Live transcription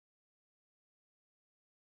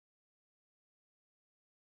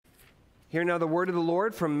Hear now the word of the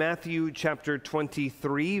Lord from Matthew chapter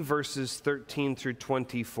 23, verses 13 through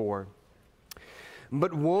 24.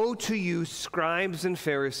 But woe to you, scribes and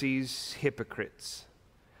Pharisees, hypocrites!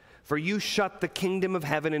 For you shut the kingdom of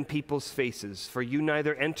heaven in people's faces, for you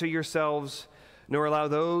neither enter yourselves, nor allow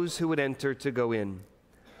those who would enter to go in.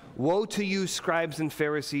 Woe to you, scribes and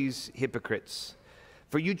Pharisees, hypocrites!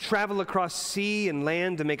 For you travel across sea and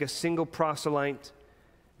land to make a single proselyte,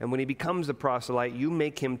 and when he becomes a proselyte, you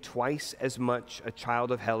make him twice as much a child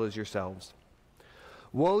of hell as yourselves.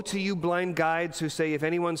 Woe to you, blind guides, who say, if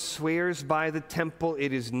anyone swears by the temple,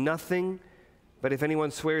 it is nothing, but if anyone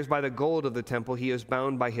swears by the gold of the temple, he is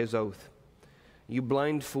bound by his oath. You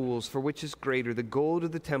blind fools, for which is greater, the gold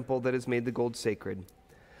of the temple that has made the gold sacred?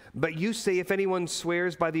 But you say, if anyone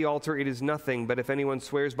swears by the altar, it is nothing, but if anyone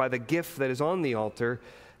swears by the gift that is on the altar,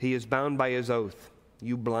 he is bound by his oath.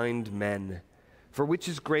 You blind men! For which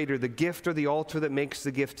is greater, the gift or the altar that makes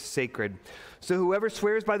the gift sacred? So whoever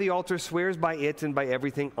swears by the altar swears by it and by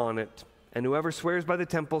everything on it. And whoever swears by the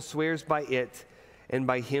temple swears by it and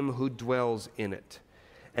by him who dwells in it.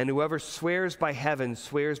 And whoever swears by heaven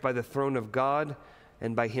swears by the throne of God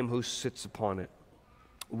and by him who sits upon it.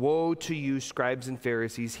 Woe to you, scribes and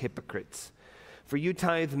Pharisees, hypocrites! For you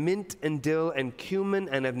tithe mint and dill and cumin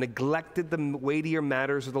and have neglected the weightier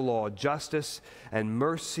matters of the law, justice and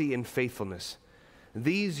mercy and faithfulness.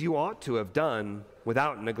 These you ought to have done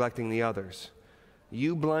without neglecting the others.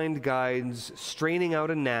 You blind guides, straining out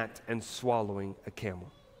a gnat and swallowing a camel.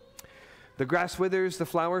 The grass withers, the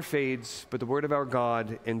flower fades, but the word of our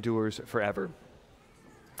God endures forever.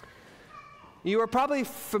 You are probably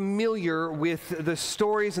familiar with the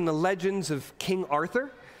stories and the legends of King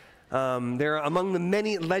Arthur. They're among the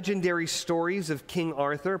many legendary stories of King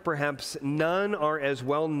Arthur. Perhaps none are as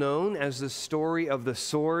well known as the story of the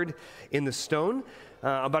sword in the stone,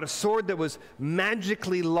 about a sword that was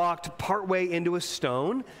magically locked partway into a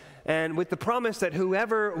stone, and with the promise that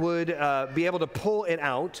whoever would be able to pull it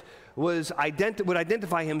out would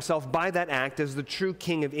identify himself by that act as the true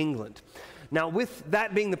king of England. Now, with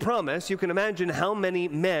that being the promise, you can imagine how many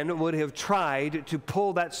men would have tried to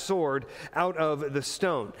pull that sword out of the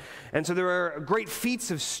stone. And so there are great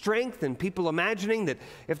feats of strength and people imagining that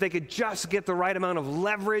if they could just get the right amount of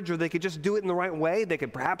leverage or they could just do it in the right way, they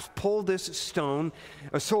could perhaps pull this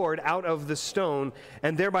sword out of the stone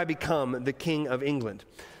and thereby become the king of England.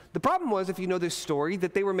 The problem was, if you know this story,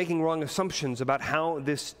 that they were making wrong assumptions about how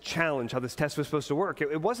this test was supposed to work.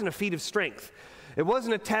 It wasn't a feat of strength. It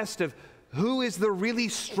wasn't a test of who is the really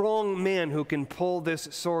strong man who can pull this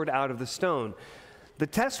sword out of the stone. The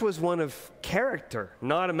test was one of character,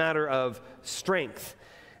 not a matter of strength.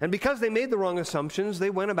 And because they made the wrong assumptions, they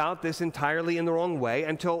went about this entirely in the wrong way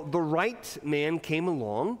until the right man came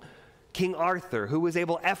along, King Arthur, who was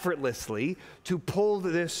able effortlessly to pull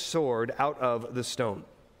this sword out of the stone.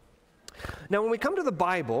 Now, when we come to the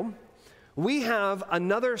Bible, we have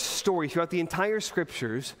another story throughout the entire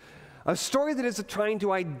scriptures, a story that is trying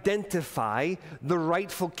to identify the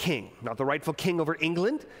rightful king. Not the rightful king over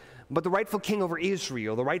England, but the rightful king over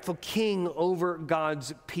Israel, the rightful king over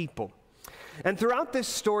God's people. And throughout this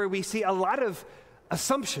story, we see a lot of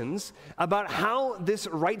assumptions about how this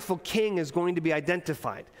rightful king is going to be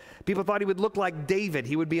identified. People thought he would look like David.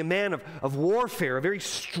 He would be a man of warfare, a very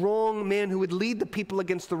strong man who would lead the people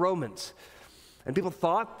against the Romans. And people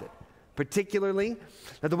thought that particularly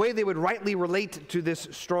that the way they would rightly relate to this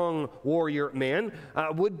strong warrior man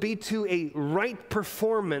would be to a right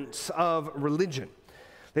performance of religion.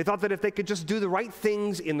 They thought that if they could just do the right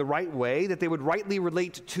things in the right way, that they would rightly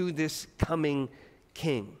relate to this coming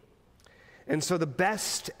king. And so the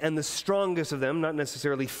best and the strongest of them, not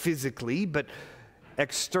necessarily physically, but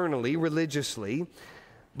externally, religiously,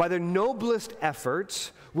 by their noblest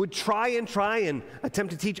efforts, would try and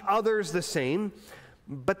attempt to teach others the same,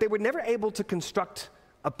 but they were never able to construct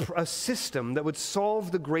a system that would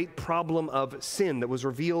solve the great problem of sin that was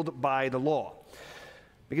revealed by the law.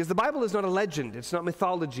 Because the Bible is not a legend, it's not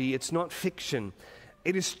mythology, it's not fiction.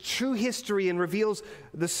 It is true history and reveals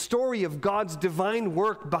the story of God's divine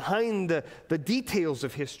work behind the details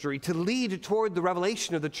of history to lead toward the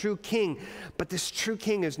revelation of the true king. But this true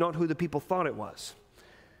king is not who the people thought it was.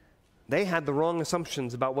 They had the wrong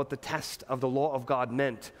assumptions about what the test of the law of God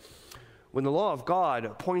meant. When the law of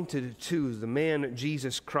God pointed to the man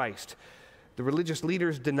Jesus Christ, the religious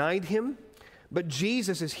leaders denied him, but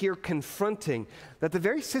Jesus is here confronting that the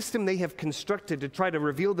very system they have constructed to try to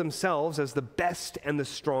reveal themselves as the best and the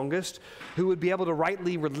strongest, who would be able to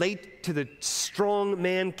rightly relate to the strong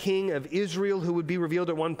man king of Israel who would be revealed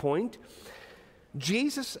at one point,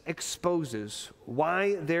 Jesus exposes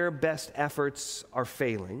why their best efforts are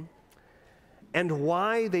failing and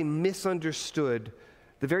why they misunderstood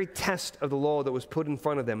the very test of the law that was put in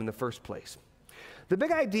front of them in the first place. The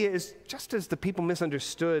big idea is, just as the people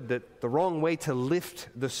misunderstood that the wrong way to lift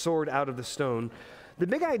the sword out of the stone, the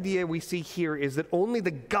big idea we see here is that only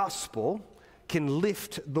the gospel can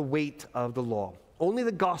lift the weight of the law. Only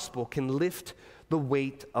the gospel can lift the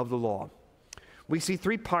weight of the law. We see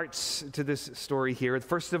three parts to this story here.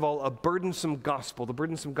 First of all, a burdensome gospel, the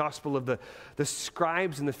burdensome gospel of the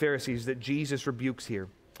scribes and the Pharisees that Jesus rebukes here.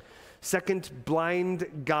 Second,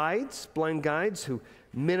 blind guides who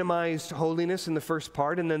minimized holiness in the first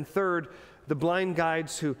part. And then third, the blind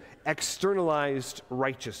guides who externalized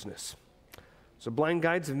righteousness. So blind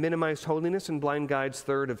guides have minimized holiness, and blind guides,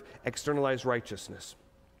 third, have externalized righteousness.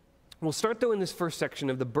 We'll start, though, in this first section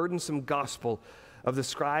of the burdensome gospel of the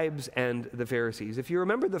scribes and the Pharisees. If you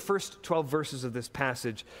remember the first 12 verses of this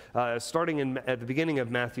passage, starting at the beginning of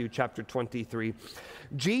Matthew chapter 23,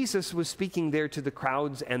 Jesus was speaking there to the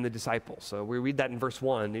crowds and the disciples. So we read that in verse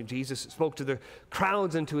 1. Jesus spoke to the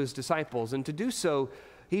crowds and to his disciples, and to do so,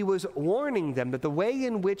 he was warning them that the way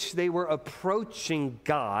in which they were approaching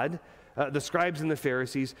God, the scribes and the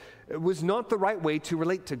Pharisees, was not the right way to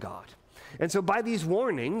relate to God. And so by these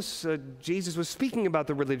warnings, Jesus was speaking about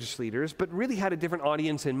the religious leaders, but really had a different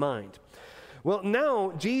audience in mind. Well,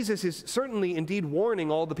 now Jesus is certainly indeed warning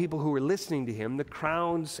all the people who are listening to him, the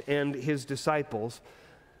crowds and his disciples.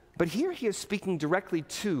 But here he is speaking directly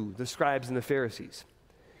to the scribes and the Pharisees.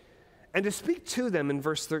 And to speak to them in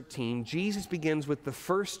verse 13, Jesus begins with the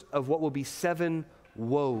first of what will be 7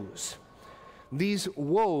 woes. These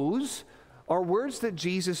woes are words that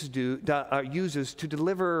Jesus uses to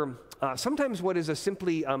deliver sometimes what is a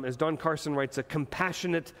simply, as Don Carson writes, a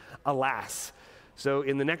compassionate alas. So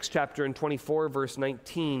in the next chapter, in 24, verse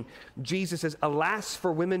 19, Jesus says, "Alas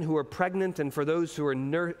for women who are pregnant and for those who are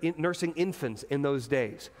nursing infants in those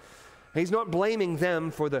days." He's not blaming them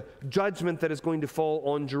for the judgment that is going to fall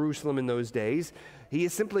on Jerusalem in those days. He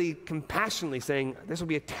is simply compassionately saying this will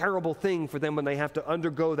be a terrible thing for them when they have to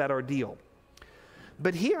undergo that ordeal.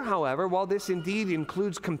 But here, however, while this indeed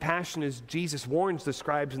includes compassion as Jesus warns the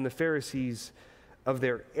scribes and the Pharisees of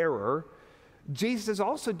their error, Jesus is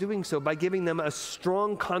also doing so by giving them a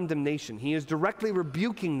strong condemnation. He is directly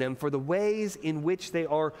rebuking them for the ways in which they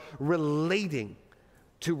are relating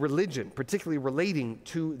to religion, particularly relating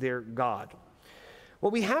to their God.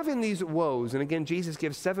 What we have in these woes, and again, Jesus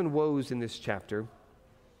gives 7 woes in this chapter,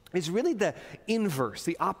 is really the inverse,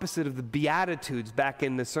 the opposite of the Beatitudes back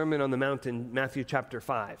in the Sermon on the Mount in Matthew chapter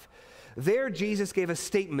 5. There, Jesus gave a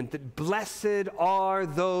statement that blessed are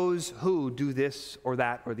those who do this or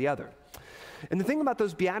that or the other. And the thing about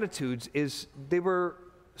those Beatitudes is they were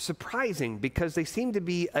surprising because they seemed to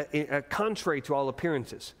be contrary to all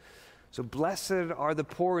appearances. So blessed are the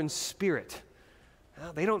poor in spirit.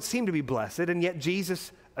 Well, they don't seem to be blessed, and yet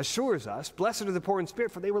Jesus assures us, blessed are the poor in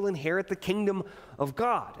spirit, for they will inherit the kingdom of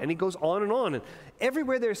God. And he goes on. And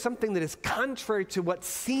everywhere there's something that is contrary to what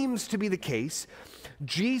seems to be the case,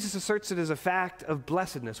 Jesus asserts it as a fact of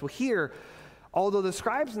blessedness. Well, here, although the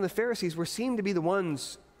scribes and the Pharisees were seen to be the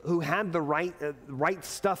ones who had the right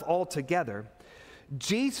stuff all together,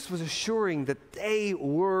 Jesus was assuring that they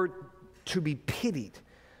were to be pitied.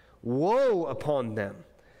 Woe upon them.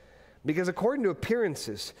 Because according to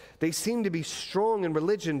appearances, they seem to be strong in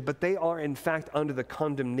religion, but they are in fact under the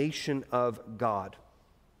condemnation of God.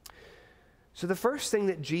 So the first thing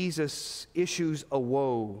that Jesus issues a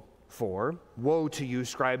woe for, woe to you,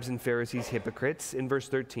 scribes and Pharisees, hypocrites, in verse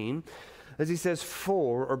 13, as he says,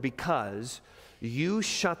 for or because you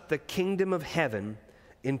shut the kingdom of heaven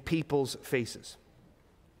in people's faces.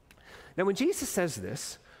 Now when Jesus says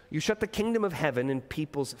this, you shut the kingdom of heaven in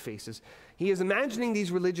people's faces, he is imagining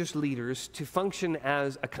these religious leaders to function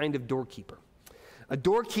as a kind of doorkeeper, a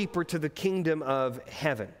doorkeeper to the kingdom of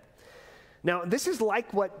heaven. Now, this is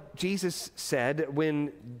like what Jesus said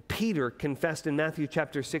when Peter confessed in Matthew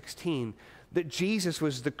chapter 16 that Jesus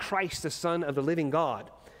was the Christ, the Son of the living God.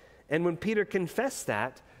 And when Peter confessed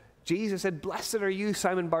that, Jesus said, "Blessed are you,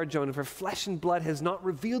 Simon Bar-Jonah, for flesh and blood has not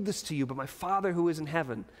revealed this to you, but my Father who is in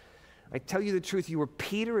heaven. I tell you the truth, you are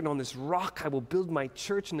Peter, and on this rock I will build my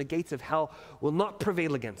church, and the gates of hell will not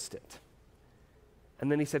prevail against it."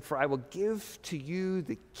 And then he said, "For I will give to you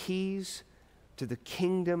the keys to the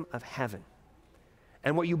kingdom of heaven.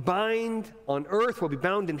 And what you bind on earth will be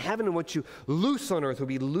bound in heaven, and what you loose on earth will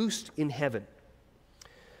be loosed in heaven."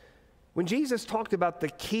 When Jesus talked about the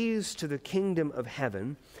keys to the kingdom of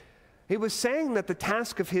heaven, he was saying that the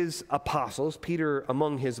task of his apostles, Peter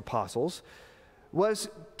among his apostles, was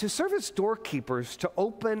to serve as doorkeepers to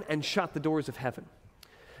open and shut the doors of heaven.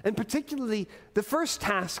 And particularly, the first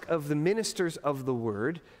task of the ministers of the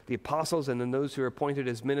word, the apostles and then those who are appointed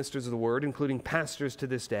as ministers of the word, including pastors to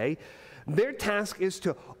this day, their task is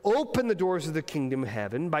to open the doors of the kingdom of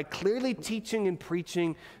heaven by clearly teaching and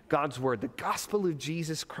preaching God's word, the gospel of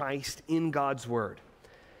Jesus Christ in God's word.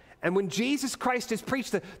 And when Jesus Christ is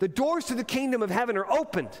preached, the doors to the kingdom of heaven are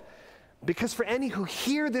opened. Because for any who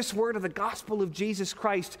hear this word of the gospel of Jesus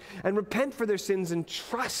Christ and repent for their sins and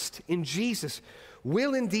trust in Jesus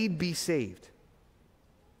will indeed be saved.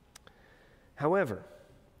 However,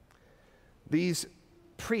 these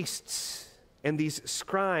priests and these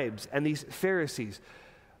scribes and these Pharisees,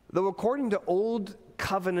 though according to Old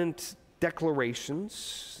Covenant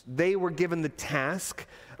declarations, they were given the task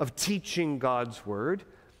of teaching God's word,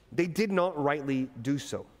 they did not rightly do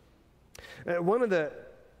so. One of the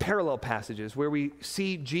parallel passages where we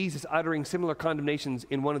see Jesus uttering similar condemnations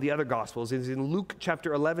in one of the other Gospels is in Luke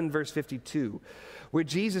chapter 11, verse 52, where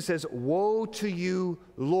Jesus says, "Woe to you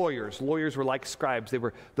lawyers." Lawyers were like scribes. They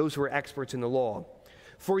were those who were experts in the law.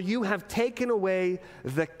 "For you have taken away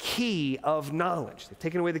the key of knowledge." They've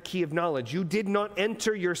taken away the key of knowledge. "You did not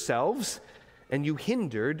enter yourselves, and you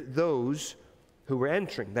hindered those who were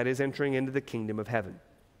entering," that is, entering into the kingdom of heaven.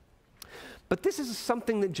 But this is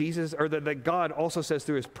something that that God also says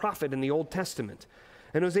through his prophet in the Old Testament.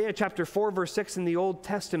 In Hosea chapter 4, verse 6 in the Old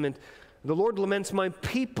Testament, the Lord laments, "My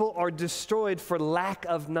people are destroyed for lack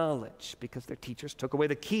of knowledge," because their teachers took away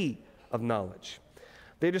the key of knowledge.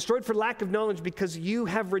 "They're destroyed for lack of knowledge because you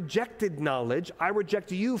have rejected knowledge. I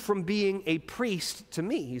reject you from being a priest to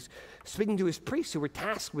me." He's speaking to his priests who were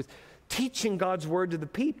tasked with teaching God's word to the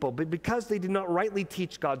people. But because they did not rightly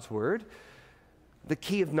teach God's word, the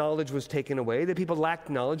key of knowledge was taken away. The people lacked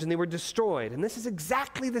knowledge and they were destroyed. And this is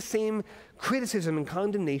exactly the same criticism and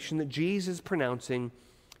condemnation that Jesus is pronouncing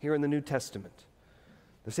here in the New Testament.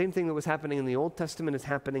 The same thing that was happening in the Old Testament is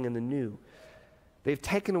happening in the New. They've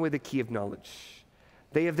taken away the key of knowledge.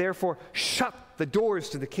 They have therefore shut the doors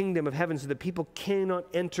to the kingdom of heaven so that people cannot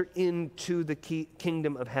enter into the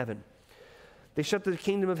kingdom of heaven. They shut the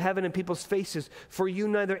kingdom of heaven in people's faces. "For you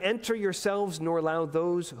neither enter yourselves nor allow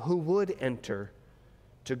those who would enter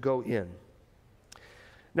to go in."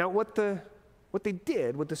 Now, what the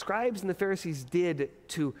scribes and the Pharisees did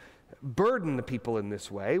to burden the people in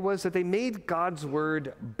this way was that they made God's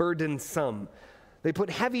word burdensome. They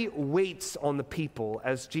put heavy weights on the people,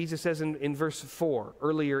 as Jesus says in verse 4,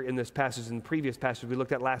 earlier in this passage, in the previous passage we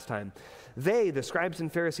looked at last time. They, the scribes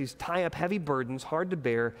and Pharisees, tie up heavy burdens, hard to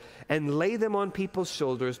bear, and lay them on people's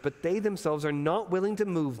shoulders, but they themselves are not willing to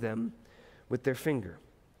move them with their finger.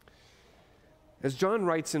 As John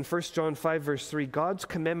writes in 1 John 5, verse 3, God's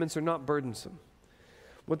commandments are not burdensome.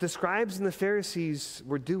 What the scribes and the Pharisees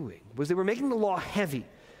were doing was they were making the law heavy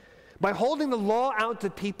by holding the law out to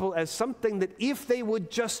people as something that if they would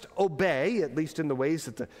just obey, at least in the ways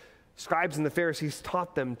that the scribes and the Pharisees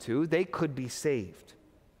taught them to, they could be saved.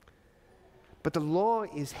 But the law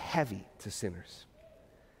is heavy to sinners.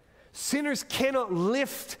 Sinners cannot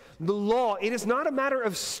lift the law. It is not a matter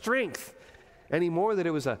of strength anymore that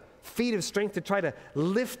it was a feat of strength to try to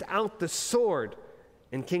lift out the sword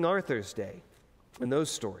in King Arthur's day in those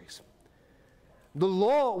stories. The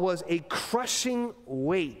law was a crushing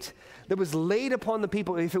weight that was laid upon the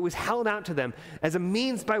people if it was held out to them as a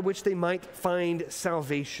means by which they might find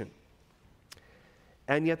salvation.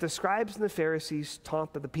 And yet the scribes and the Pharisees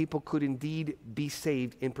taught that the people could indeed be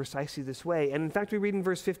saved in precisely this way. And in fact, we read in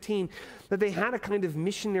verse 15 that they had a kind of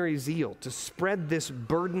missionary zeal to spread this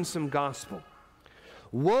burdensome gospel.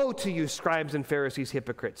 "Woe to you, scribes and Pharisees,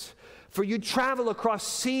 hypocrites! For you travel across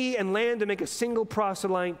sea and land to make a single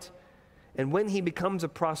proselyte, and when he becomes a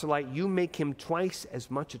proselyte, you make him twice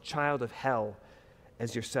as much a child of hell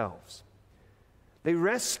as yourselves." They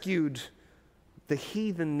rescued the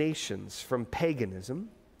heathen nations from paganism,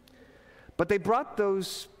 but they brought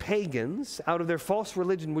those pagans out of their false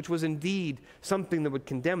religion, which was indeed something that would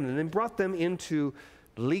condemn them, and brought them into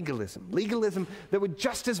legalism that would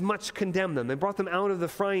just as much condemn them. They brought them out of the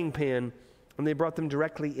frying pan and they brought them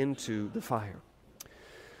directly into the fire.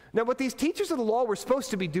 Now, what these teachers of the law were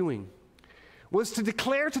supposed to be doing was to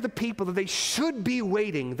declare to the people that they should be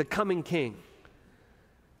waiting the coming king.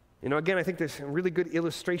 You know, again, I think there's a really good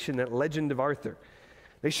illustration, that legend of Arthur.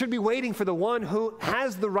 They should be waiting for the one who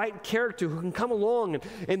has the right character, who can come along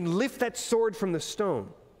and lift that sword from the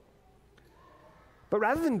stone. But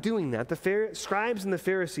rather than doing that, the scribes and the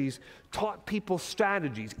Pharisees taught people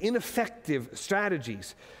strategies, ineffective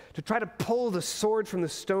strategies, to try to pull the sword from the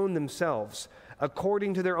stone themselves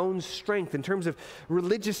according to their own strength in terms of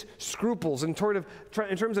religious scruples, in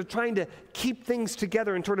terms of trying to keep things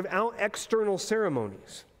together in sort of external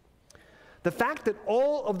ceremonies. The fact that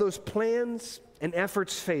all of those plans and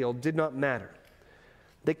efforts failed did not matter.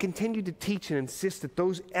 They continued to teach and insist that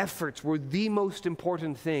those efforts were the most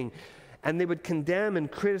important thing, and they would condemn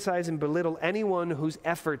and criticize and belittle anyone whose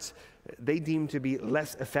efforts they deemed to be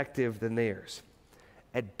less effective than theirs.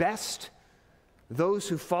 At best, those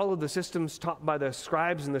who followed the systems taught by the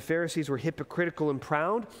scribes and the Pharisees were hypocritical and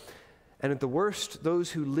proud, and at the worst,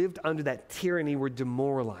 those who lived under that tyranny were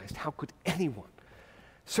demoralized. How could anyone,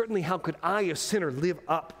 certainly how could I, a sinner, live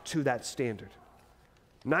up to that standard?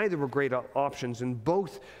 Neither were great options, and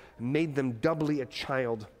both made them doubly a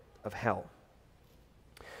child of hell.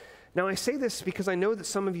 Now, I say this because I know that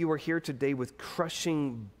some of you are here today with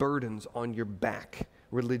crushing burdens on your back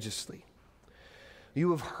religiously.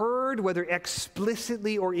 You have heard, whether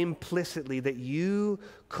explicitly or implicitly, that you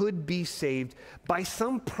could be saved by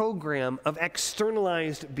some program of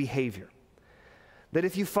externalized behavior. That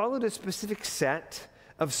if you followed a specific set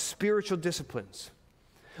of spiritual disciplines,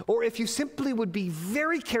 or if you simply would be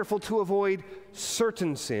very careful to avoid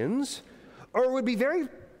certain sins, or would be very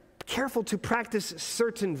careful to practice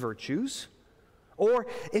certain virtues, or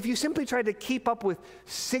if you simply tried to keep up with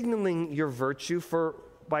signaling your virtue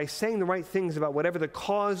by saying the right things about whatever the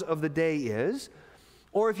cause of the day is,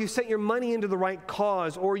 or if you sent your money into the right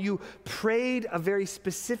cause, or you prayed a very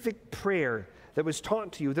specific prayer that was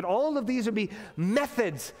taught to you, that all of these would be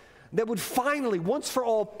methods that would finally, once for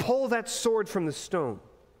all, pull that sword from the stone.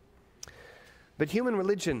 But human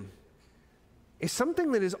religion is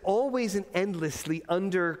something that is always and endlessly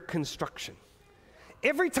under construction.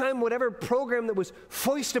 Every time whatever program that was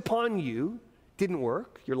foisted upon you didn't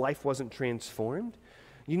work, your life wasn't transformed,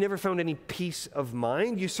 you never found any peace of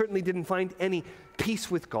mind, you certainly didn't find any peace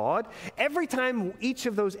with God. Every time each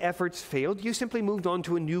of those efforts failed, you simply moved on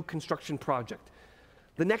to a new construction project.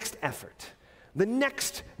 The next effort, the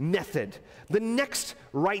next method, the next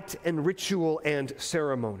rite and ritual and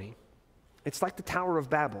ceremony. It's like the Tower of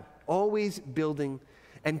Babel, always building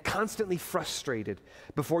and constantly frustrated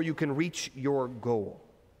before you can reach your goal.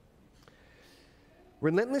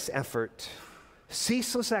 Relentless effort,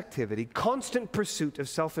 ceaseless activity, constant pursuit of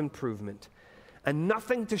self-improvement, and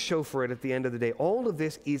nothing to show for it at the end of the day. All of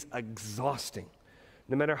this is exhausting.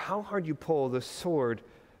 No matter how hard you pull, the sword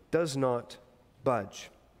does not budge.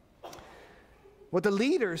 What the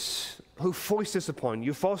leaders who foist this upon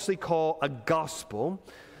you falsely call a gospel,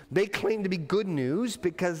 they claim to be good news,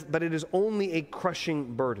 but it is only a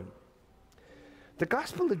crushing burden. The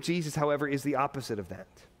gospel of Jesus, however, is the opposite of that.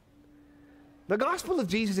 The gospel of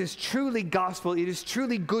Jesus is truly gospel. It is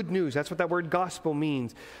truly good news. That's what that word gospel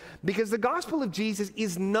means. Because the gospel of Jesus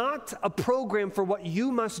is not a program for what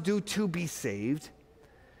you must do to be saved.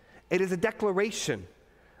 It is a declaration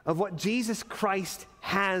of what Jesus Christ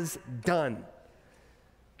has done.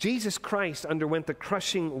 Jesus Christ underwent the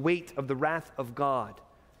crushing weight of the wrath of God.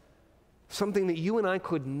 Something that you and I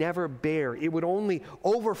could never bear. It would only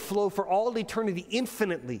overflow for all eternity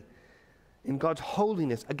infinitely in God's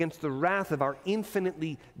holiness against the wrath of our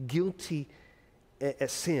infinitely guilty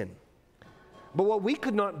sin. But what we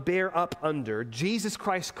could not bear up under, Jesus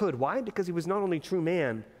Christ could. Why? Because he was not only true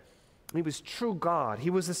man, he was true God. He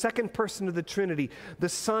was the second person of the Trinity, the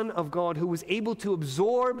Son of God, who was able to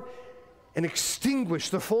absorb and extinguish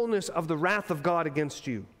the fullness of the wrath of God against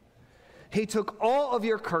you. He took all of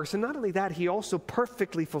your curse, and not only that, he also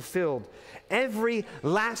perfectly fulfilled every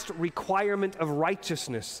last requirement of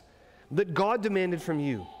righteousness that God demanded from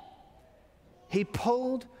you. He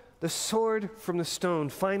pulled the sword from the stone,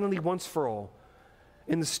 finally, once for all,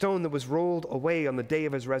 in the stone that was rolled away on the day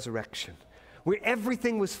of his resurrection, where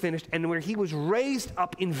everything was finished and where he was raised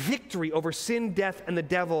up in victory over sin, death, and the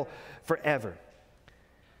devil forever.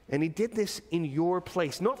 And he did this in your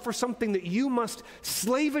place, not for something that you must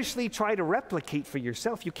slavishly try to replicate for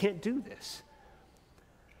yourself. You can't do this.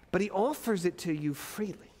 But he offers it to you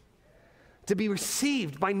freely, to be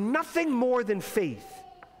received by nothing more than faith.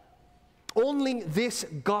 Only this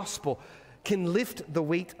gospel can lift the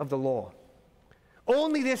weight of the law.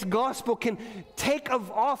 Only this gospel can take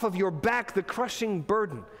off of your back the crushing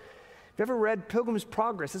burden. If you've ever read Pilgrim's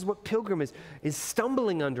Progress, this is what Pilgrim is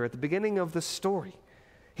stumbling under at the beginning of the story.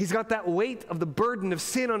 He's got that weight of the burden of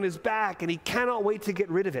sin on his back, and he cannot wait to get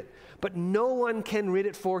rid of it. But no one can rid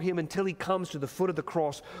it for him until he comes to the foot of the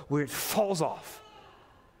cross where it falls off,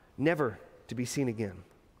 never to be seen again.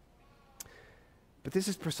 But this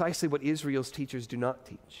is precisely what Israel's teachers do not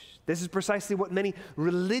teach. This is precisely what many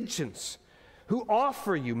religions who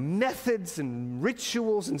offer you methods and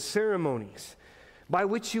rituals and ceremonies by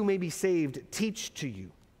which you may be saved teach to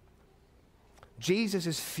you. Jesus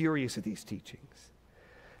is furious at these teachings.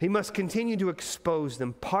 He must continue to expose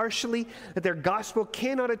them, partially that their gospel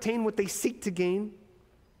cannot attain what they seek to gain,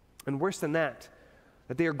 and worse than that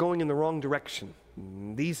they are going in the wrong direction.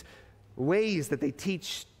 These ways that they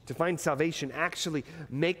teach to find salvation actually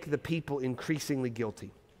make the people increasingly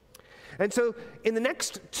guilty. And so in the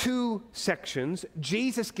next two sections,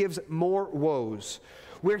 Jesus gives more woes,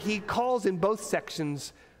 where he calls in both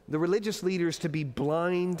sections the religious leaders to be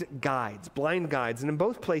blind guides. And in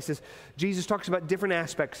both places, Jesus talks about different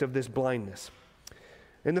aspects of this blindness.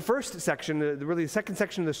 In the first section, really the second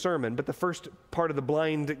section of the sermon, but the first part of the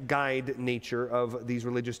blind guide nature of these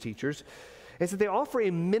religious teachers, is that they offer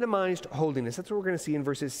a minimized holiness. That's what we're going to see in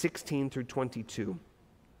verses 16 through 22.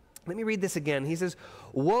 Let me read this again. He says,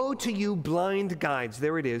 "Woe to you blind guides,"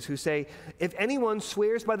 there it is, "who say, if anyone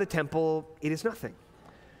swears by the temple, it is nothing.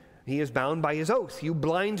 He is bound by his oath. You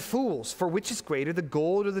blind fools, for which is greater, the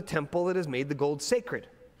gold or the temple that has made the gold sacred?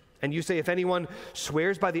 And you say, if anyone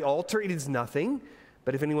swears by the altar, it is nothing.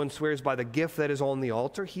 But if anyone swears by the gift that is on the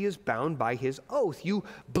altar, he is bound by his oath. You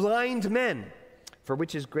blind men, for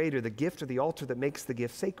which is greater, the gift or the altar that makes the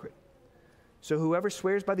gift sacred? So whoever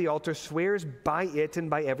swears by the altar swears by it and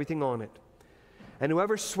by everything on it. And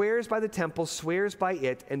whoever swears by the temple swears by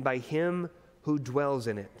it and by him who dwells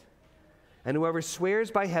in it. And whoever swears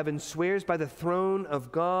by heaven swears by the throne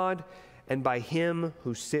of God and by him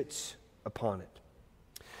who sits upon it."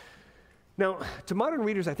 Now, to modern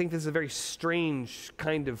readers, I think this is a very strange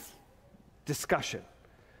kind of discussion.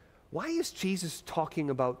 Why is Jesus talking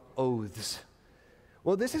about oaths?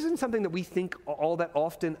 Well, this isn't something that we think all that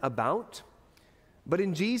often about, but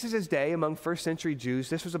in Jesus' day, among first century Jews,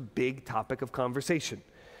 this was a big topic of conversation.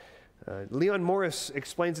 Leon Morris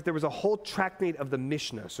explains that there was a whole tractate of the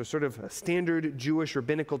Mishnah, so sort of a standard Jewish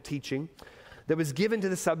rabbinical teaching, that was given to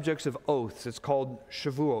the subjects of oaths. It's called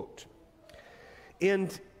Shavuot.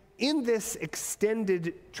 And in this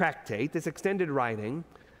extended tractate, this extended writing,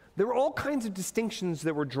 there were all kinds of distinctions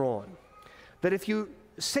that were drawn. That if you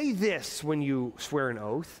say this when you swear an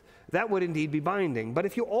oath, that would indeed be binding. But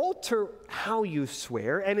if you alter how you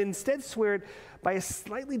swear and instead swear it by a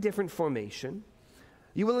slightly different formation,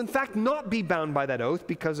 you will in fact not be bound by that oath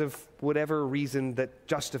because of whatever reason that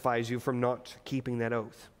justifies you from not keeping that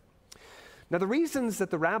oath. Now, the reasons that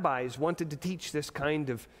the rabbis wanted to teach this kind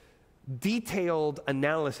of detailed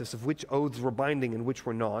analysis of which oaths were binding and which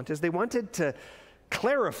were not is they wanted to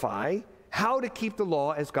clarify how to keep the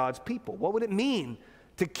law as God's people. What would it mean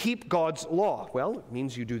to keep God's law? Well, it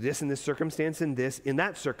means you do this in this circumstance and this in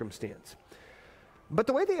that circumstance. But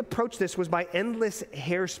the way they approached this was by endless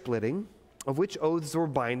hair splitting of which oaths were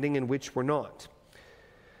binding and which were not.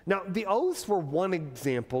 Now, the oaths were one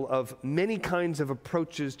example of many kinds of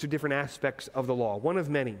approaches to different aspects of the law, one of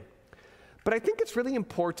many. But I think it's really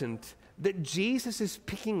important that Jesus is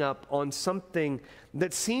picking up on something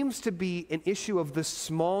that seems to be an issue of the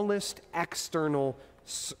smallest external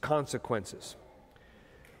consequences.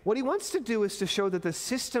 What he wants to do is to show that the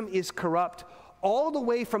system is corrupt all the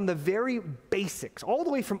way from the very basics, all the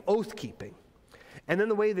way from oath keeping. And then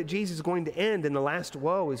the way that Jesus is going to end in the last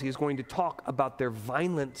woe is he's going to talk about their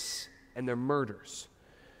violence and their murders.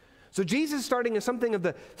 So Jesus is starting at something of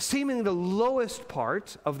the seemingly the lowest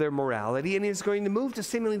part of their morality, and he's going to move to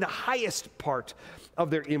seemingly the highest part of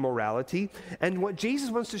their immorality. And what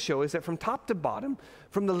Jesus wants to show is that from top to bottom,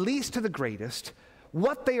 from the least to the greatest,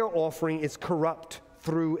 what they are offering is corrupt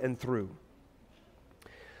through and through.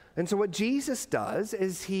 And so what Jesus does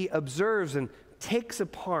is he observes and takes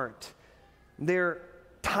apart their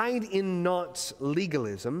tied-in knots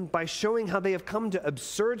legalism by showing how they have come to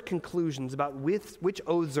absurd conclusions about which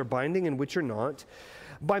oaths are binding and which are not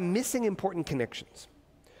by missing important connections.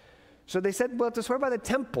 So they said, well, to swear by the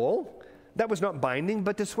temple, that was not binding,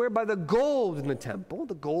 but to swear by the gold in the temple,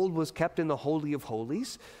 the gold was kept in the Holy of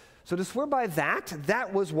Holies. So to swear by that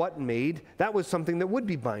was that was something that would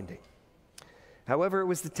be binding. However, it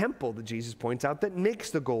was the temple that Jesus points out that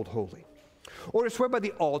makes the gold holy. Or to swear by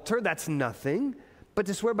the altar, that's nothing. But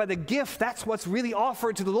to swear by the gift, that's what's really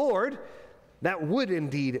offered to the Lord, that would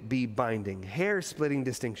indeed be binding. Hair-splitting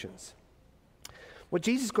distinctions. What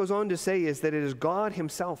Jesus goes on to say is that it is God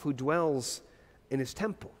himself who dwells in his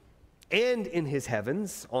temple and in his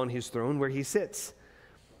heavens on his throne where he sits.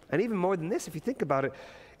 And even more than this, if you think about it,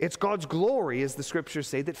 it's God's glory, as the scriptures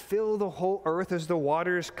say, that fill the whole earth as the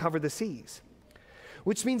waters cover the seas.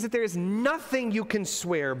 Which means that there is nothing you can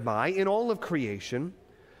swear by in all of creation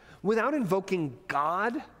without invoking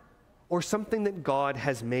God or something that God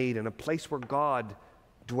has made in a place where God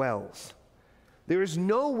dwells. There is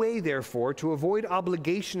no way, therefore, to avoid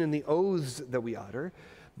obligation in the oaths that we utter,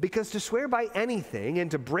 because to swear by anything and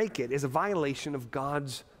to break it is a violation of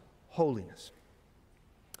God's holiness.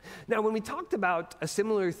 Now, when we talked about a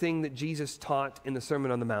similar thing that Jesus taught in the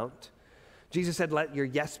Sermon on the Mount, Jesus said, let your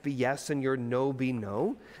yes be yes and your no be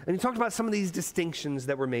no. And he talked about some of these distinctions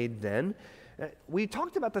that were made then. We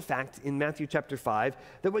talked about the fact in Matthew chapter 5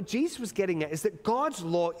 that what Jesus was getting at is that God's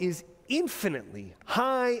law is infinitely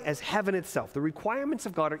high as heaven itself. The requirements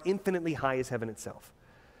of God are infinitely high as heaven itself.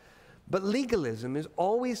 But legalism is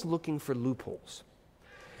always looking for loopholes.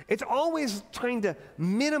 It's always trying to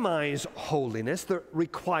minimize holiness, the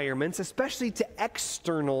requirements, especially to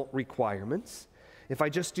external requirements. If I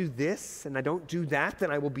just do this and I don't do that,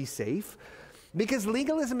 then I will be safe. Because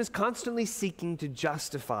legalism is constantly seeking to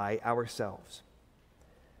justify ourselves.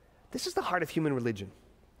 This is the heart of human religion.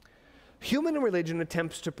 Human religion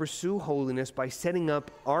attempts to pursue holiness by setting up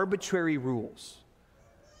arbitrary rules.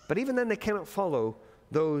 But even then, they cannot follow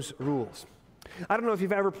those rules. I don't know if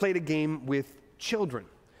you've ever played a game with children.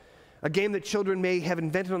 A game that children may have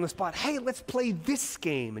invented on the spot. Hey, let's play this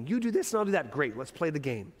game, and you do this and I'll do that. Great, let's play the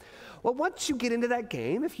game. Well, once you get into that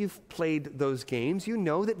game, if you've played those games, you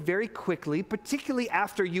know that very quickly, particularly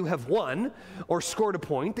after you have won or scored a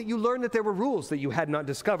point, that you learn that there were rules that you had not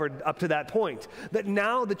discovered up to that point, that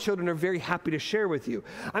now the children are very happy to share with you.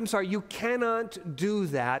 I'm sorry, you cannot do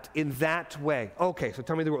that in that way. Okay, so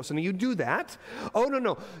tell me the rules. So now you do that. Oh,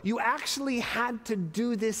 no, you actually had to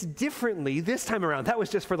do this differently this time around. That was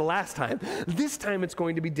just for the last time. This time it's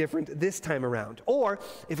going to be different this time around. Or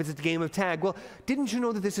if it's a game of tag, well, didn't you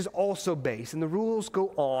know that this is also base? And the rules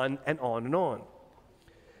go on and on and on.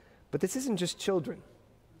 But this isn't just children.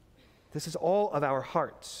 This is all of our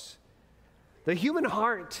hearts. The human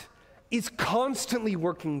heart is constantly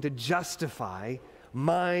working to justify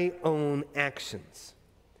my own actions.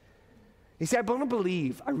 You see, I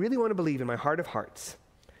really want to believe in my heart of hearts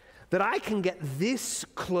that I can get this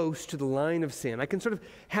close to the line of sin. I can sort of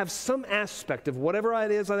have some aspect of whatever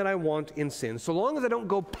it is that I want in sin, so long as I don't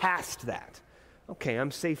go past that. Okay,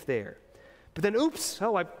 I'm safe there. But then, oops,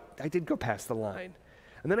 I did go past the line.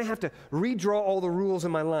 And then I have to redraw all the rules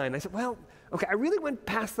in my line. I said, well, okay, I really went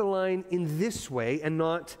past the line in this way and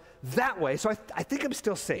not that way, so I think I'm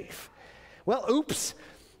still safe. Well, oops.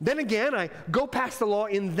 Then again, I go past the law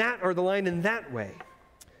in that, or the line in that way.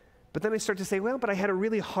 But then I start to say, well, but I had a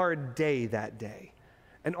really hard day that day.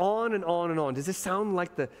 And on and on and on. Does this sound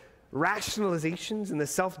like the rationalizations and the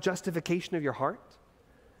self-justification of your heart?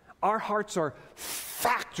 Our hearts are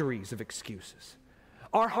factories of excuses.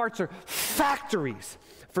 Our hearts are factories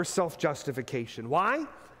for self-justification. Why?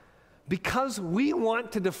 Because we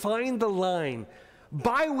want to define the line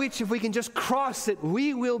by which, if we can just cross it,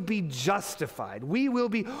 we will be justified. We will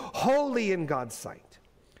be holy in God's sight.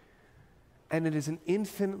 And it is an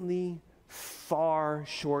infinitely far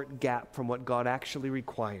short gap from what God actually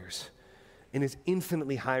requires in his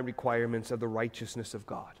infinitely high requirements of the righteousness of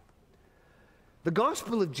God. The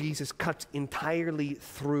gospel of Jesus cuts entirely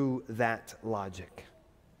through that logic.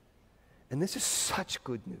 And this is such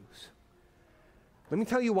good news. Let me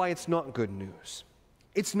tell you why it's not good news.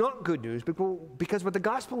 It's not good news because what the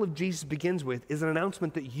gospel of Jesus begins with is an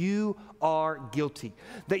announcement that you are guilty,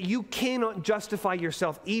 that you cannot justify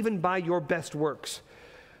yourself even by your best works.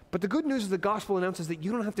 But the good news of the gospel announces that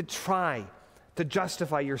you don't have to try to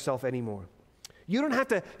justify yourself anymore. You don't have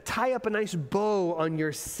to tie up a nice bow on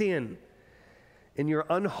your sin and your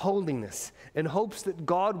unholiness in hopes that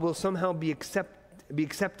God will somehow be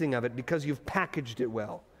accepting of it because you've packaged it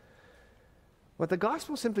well. What the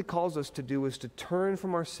gospel simply calls us to do is to turn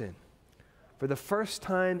from our sin for the first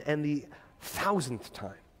time and the 1,000th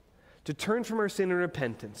time. To turn from our sin in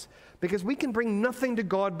repentance. Because we can bring nothing to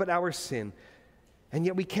God but our sin. And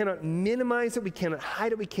yet we cannot minimize it, we cannot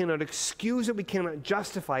hide it, we cannot excuse it, we cannot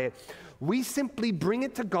justify it. We simply bring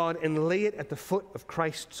it to God and lay it at the foot of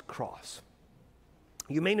Christ's cross.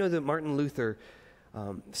 You may know that Martin Luther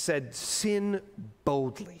said, sin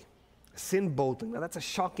boldly. Sin boldly. Now that's a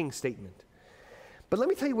shocking statement. But let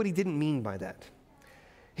me tell you what he didn't mean by that.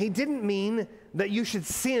 He didn't mean that you should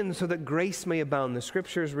sin so that grace may abound. The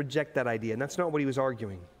scriptures reject that idea, and that's not what he was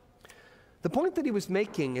arguing. The point that he was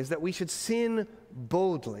making is that we should sin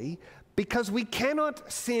boldly because we cannot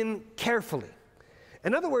sin carefully.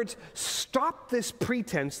 In other words, stop this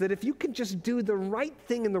pretense that if you can just do the right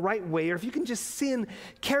thing in the right way, or if you can just sin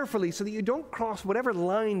carefully so that you don't cross whatever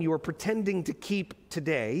line you are pretending to keep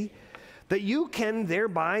today, that you can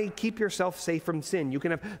thereby keep yourself safe from sin. You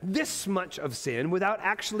can have this much of sin without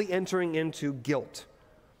actually entering into guilt.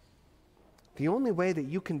 The only way that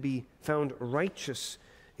you can be found righteous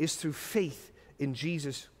is through faith in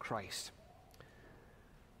Jesus Christ.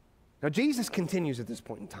 Now, Jesus continues at this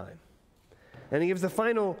point in time. And he gives the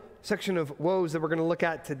final section of woes that we're going to look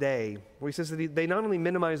at today, where he says that they not only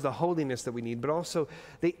minimize the holiness that we need, but also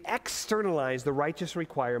they externalize the righteous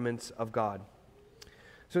requirements of God.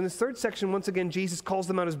 So in this third section, once again, Jesus calls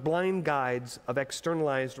them out as blind guides of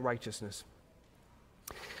externalized righteousness.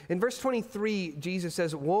 In verse 23, Jesus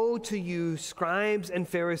says, "Woe to you, scribes and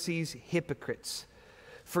Pharisees, hypocrites!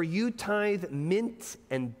 For you tithe mint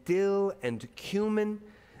and dill and cumin,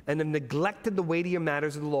 and have neglected the weightier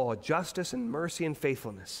matters of the law, justice and mercy and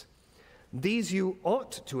faithfulness. These you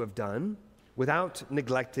ought to have done without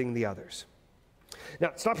neglecting the others."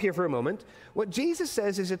 Now, stop here for a moment. What Jesus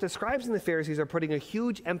says is that the scribes and the Pharisees are putting a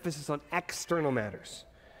huge emphasis on external matters.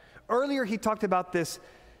 Earlier, he talked about this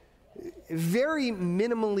very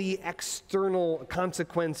minimally external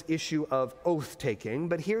consequence issue of oath-taking,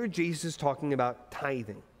 but here Jesus is talking about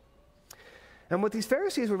tithing. And what these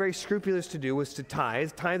Pharisees were very scrupulous to do was to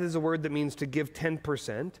tithe. Tithe is a word that means to give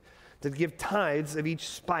 10%, to give tithes of each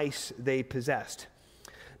spice they possessed.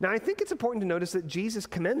 Now, I think it's important to notice that Jesus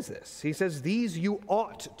commends this. He says, "These you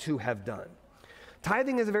ought to have done."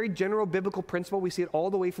 Tithing is a very general biblical principle. We see it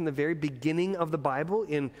all the way from the very beginning of the Bible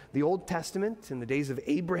in the Old Testament, in the days of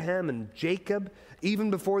Abraham and Jacob,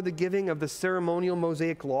 even before the giving of the ceremonial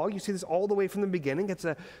Mosaic law. You see this all the way from the beginning. It's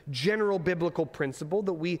a general biblical principle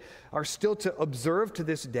that we are still to observe to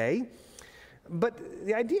this day. But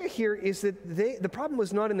the idea here is that the problem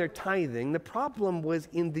was not in their tithing. The problem was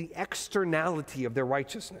in the externality of their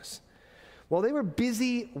righteousness. While they were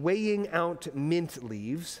busy weighing out mint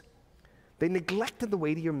leaves, they neglected the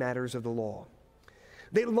weightier matters of the law.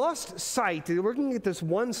 They lost sight. They were looking at this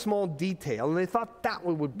one small detail, and they thought that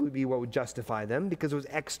would be what would justify them because it was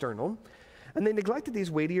external. And they neglected these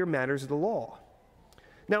weightier matters of the law.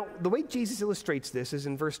 Now, the way Jesus illustrates this is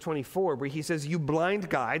in verse 24, where he says, "You blind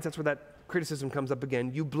guides," that's where that criticism comes up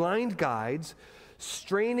again, "you blind guides,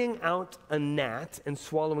 straining out a gnat and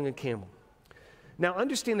swallowing a camel." Now,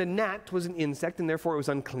 understand a gnat was an insect, and therefore it was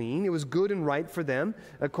unclean. It was good and right for them,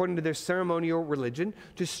 according to their ceremonial religion,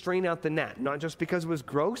 to strain out the gnat, not just because it was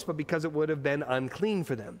gross, but because it would have been unclean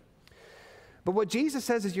for them. But what Jesus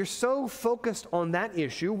says is you're so focused on that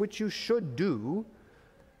issue, which you should do,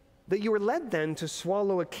 that you are led then to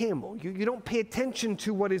swallow a camel. You don't pay attention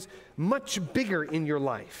to what is much bigger in your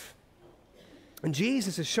life. And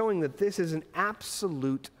Jesus is showing that this is an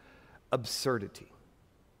absolute absurdity.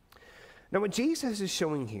 Now, what Jesus is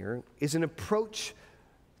showing here is an approach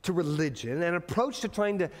to religion, an approach to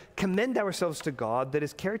trying to commend ourselves to God that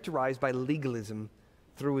is characterized by legalism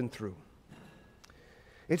through and through.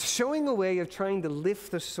 It's showing a way of trying to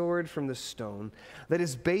lift the sword from the stone that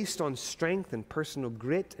is based on strength and personal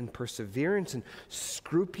grit and perseverance and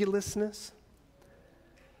scrupulousness.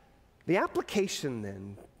 The application,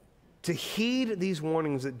 then, to heed these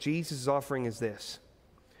warnings that Jesus is offering is this: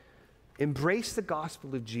 embrace the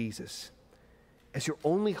gospel of Jesus as your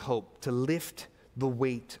only hope to lift the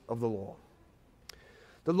weight of the law.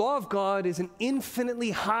 The law of God is an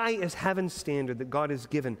infinitely high as heaven standard that God has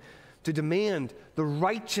given to demand the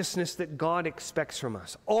righteousness that God expects from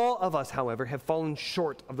us. All of us, however, have fallen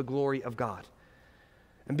short of the glory of God.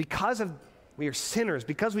 And because we are sinners,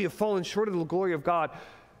 because we have fallen short of the glory of God,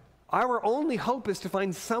 our only hope is to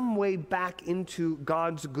find some way back into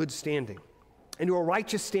God's good standing, into a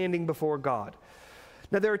righteous standing before God.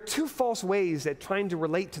 Now, there are two false ways at trying to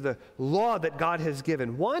relate to the law that God has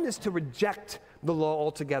given. One is to reject the law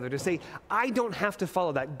altogether, to say, I don't have to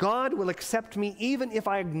follow that. God will accept me even if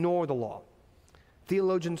I ignore the law.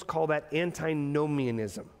 Theologians call that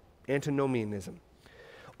antinomianism.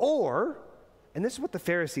 Or, and this is what the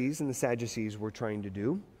Pharisees and the Sadducees were trying to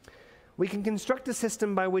do, we can construct a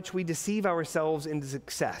system by which we deceive ourselves into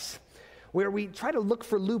success, where we try to look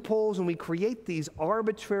for loopholes and we create these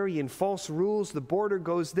arbitrary and false rules. The border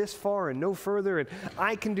goes this far and no further, and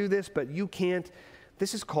I can do this, but you can't.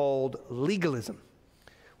 This is called legalism,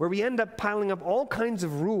 where we end up piling up all kinds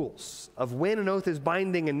of rules of when an oath is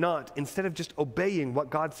binding and not, instead of just obeying what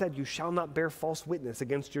God said, you shall not bear false witness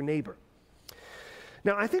against your neighbor.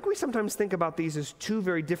 Now, I think we sometimes think about these as two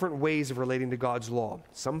very different ways of relating to God's law.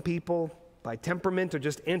 Some people, by temperament, are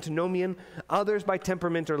just antinomian. Others, by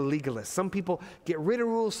temperament, are legalists. Some people get rid of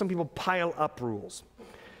rules. Some people pile up rules.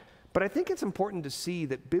 But I think it's important to see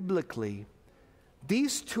that biblically,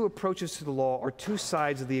 these two approaches to the law are two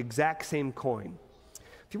sides of the exact same coin.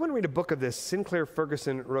 If you want to read a book of this, Sinclair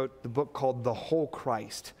Ferguson wrote the book called The Whole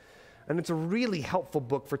Christ. And it's a really helpful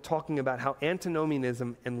book for talking about how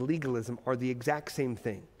antinomianism and legalism are the exact same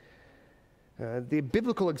thing. The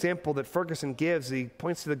biblical example that Ferguson gives, he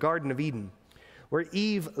points to the Garden of Eden, where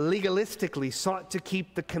Eve legalistically sought to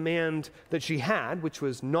keep the command that she had, which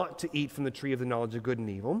was not to eat from the tree of the knowledge of good and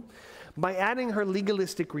evil. by adding her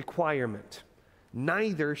legalistic requirement,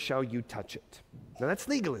 neither shall you touch it. Now that's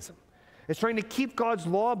legalism. It's trying to keep God's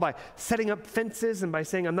law by setting up fences and by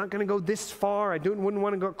saying, I'm not going to go this far. I wouldn't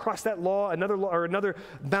want to go across that law, another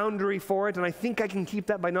boundary for it, and I think I can keep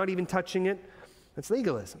that by not even touching it. That's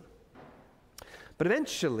legalism. But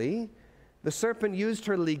eventually, the serpent used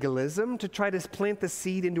her legalism to try to plant the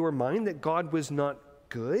seed into her mind that God was not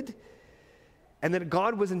good, and that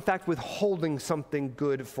God was in fact withholding something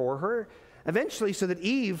good for her, eventually so that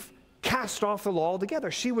Eve cast off the law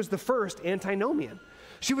altogether. She was the first antinomian.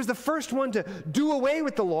 She was the first one to do away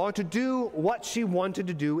with the law, to do what she wanted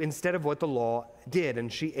to do instead of what the law did,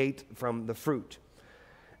 and she ate from the fruit.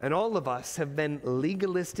 And all of us have been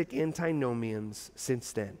legalistic antinomians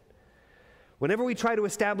since then. Whenever we try to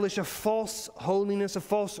establish a false holiness, a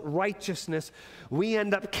false righteousness, we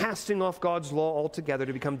end up casting off God's law altogether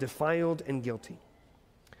to become defiled and guilty.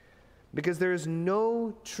 Because there is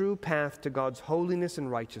no true path to God's holiness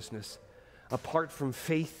and righteousness apart from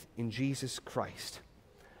faith in Jesus Christ.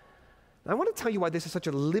 I want to tell you why this is such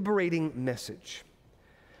a liberating message.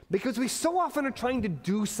 Because we so often are trying to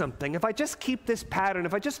do something. If I just keep this pattern,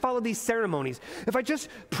 if I just follow these ceremonies, if I just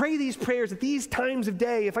pray these prayers at these times of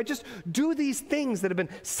day, if I just do these things that have been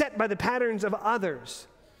set by the patterns of others,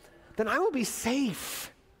 then I will be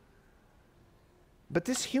safe. But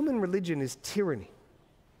this human religion is tyranny.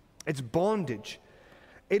 It's bondage.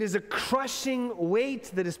 It is a crushing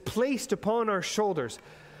weight that is placed upon our shoulders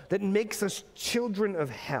that makes us children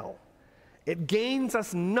of hell. It gains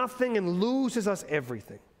us nothing and loses us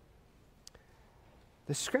everything.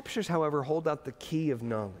 The Scriptures, however, hold out the key of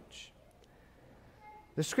knowledge.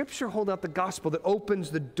 The Scripture hold out the gospel that opens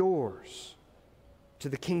the doors to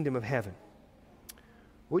the kingdom of heaven.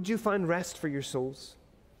 Would you find rest for your souls?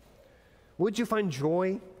 Would you find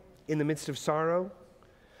joy in the midst of sorrow?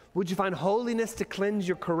 Would you find holiness to cleanse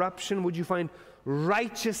your corruption? Would you find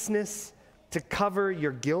righteousness to cover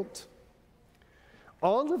your guilt?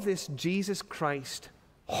 All of this Jesus Christ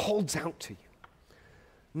holds out to you.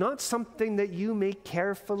 Not something that you may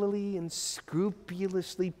carefully and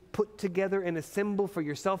scrupulously put together and assemble for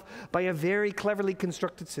yourself by a very cleverly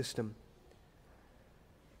constructed system.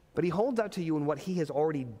 But he holds out to you in what he has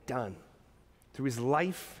already done through his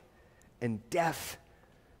life and death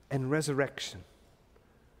and resurrection.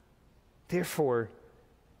 Therefore,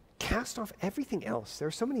 cast off everything else. There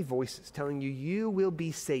are so many voices telling you, you will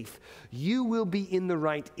be safe. You will be in the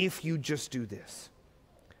right if you just do this.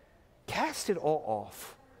 Cast it all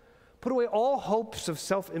off. Put away all hopes of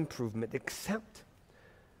self-improvement except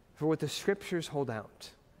for what the Scriptures hold out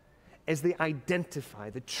as they identify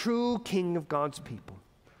the true King of God's people,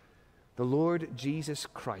 the Lord Jesus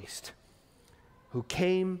Christ, who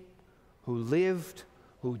came, who lived,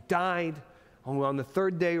 who died, who on the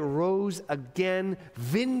third day rose again,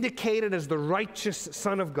 vindicated as the righteous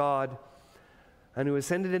Son of God, and who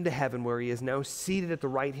ascended into heaven, where he is now seated at the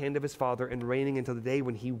right hand of his Father and reigning until the day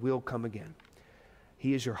when he will come again.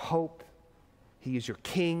 He is your hope. He is your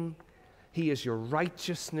King. He is your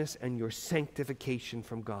righteousness and your sanctification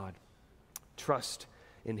from God. Trust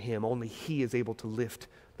in him. Only he is able to lift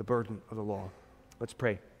the burden of the law. Let's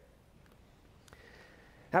pray.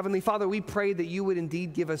 Heavenly Father, we pray that you would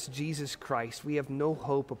indeed give us Jesus Christ. We have no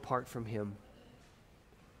hope apart from him.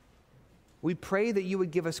 We pray that you would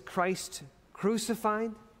give us Christ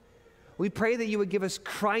crucified. We pray that you would give us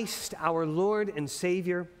Christ, our Lord and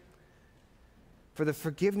Savior, for the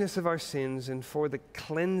forgiveness of our sins and for the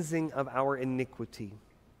cleansing of our iniquity.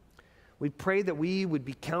 We pray that we would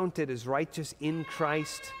be counted as righteous in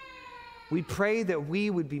Christ. We pray that we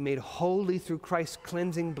would be made holy through Christ's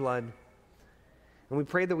cleansing blood. And we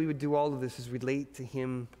pray that we would do all of this as we relate to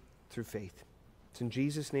him through faith. It's in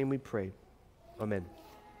Jesus' name we pray. Amen.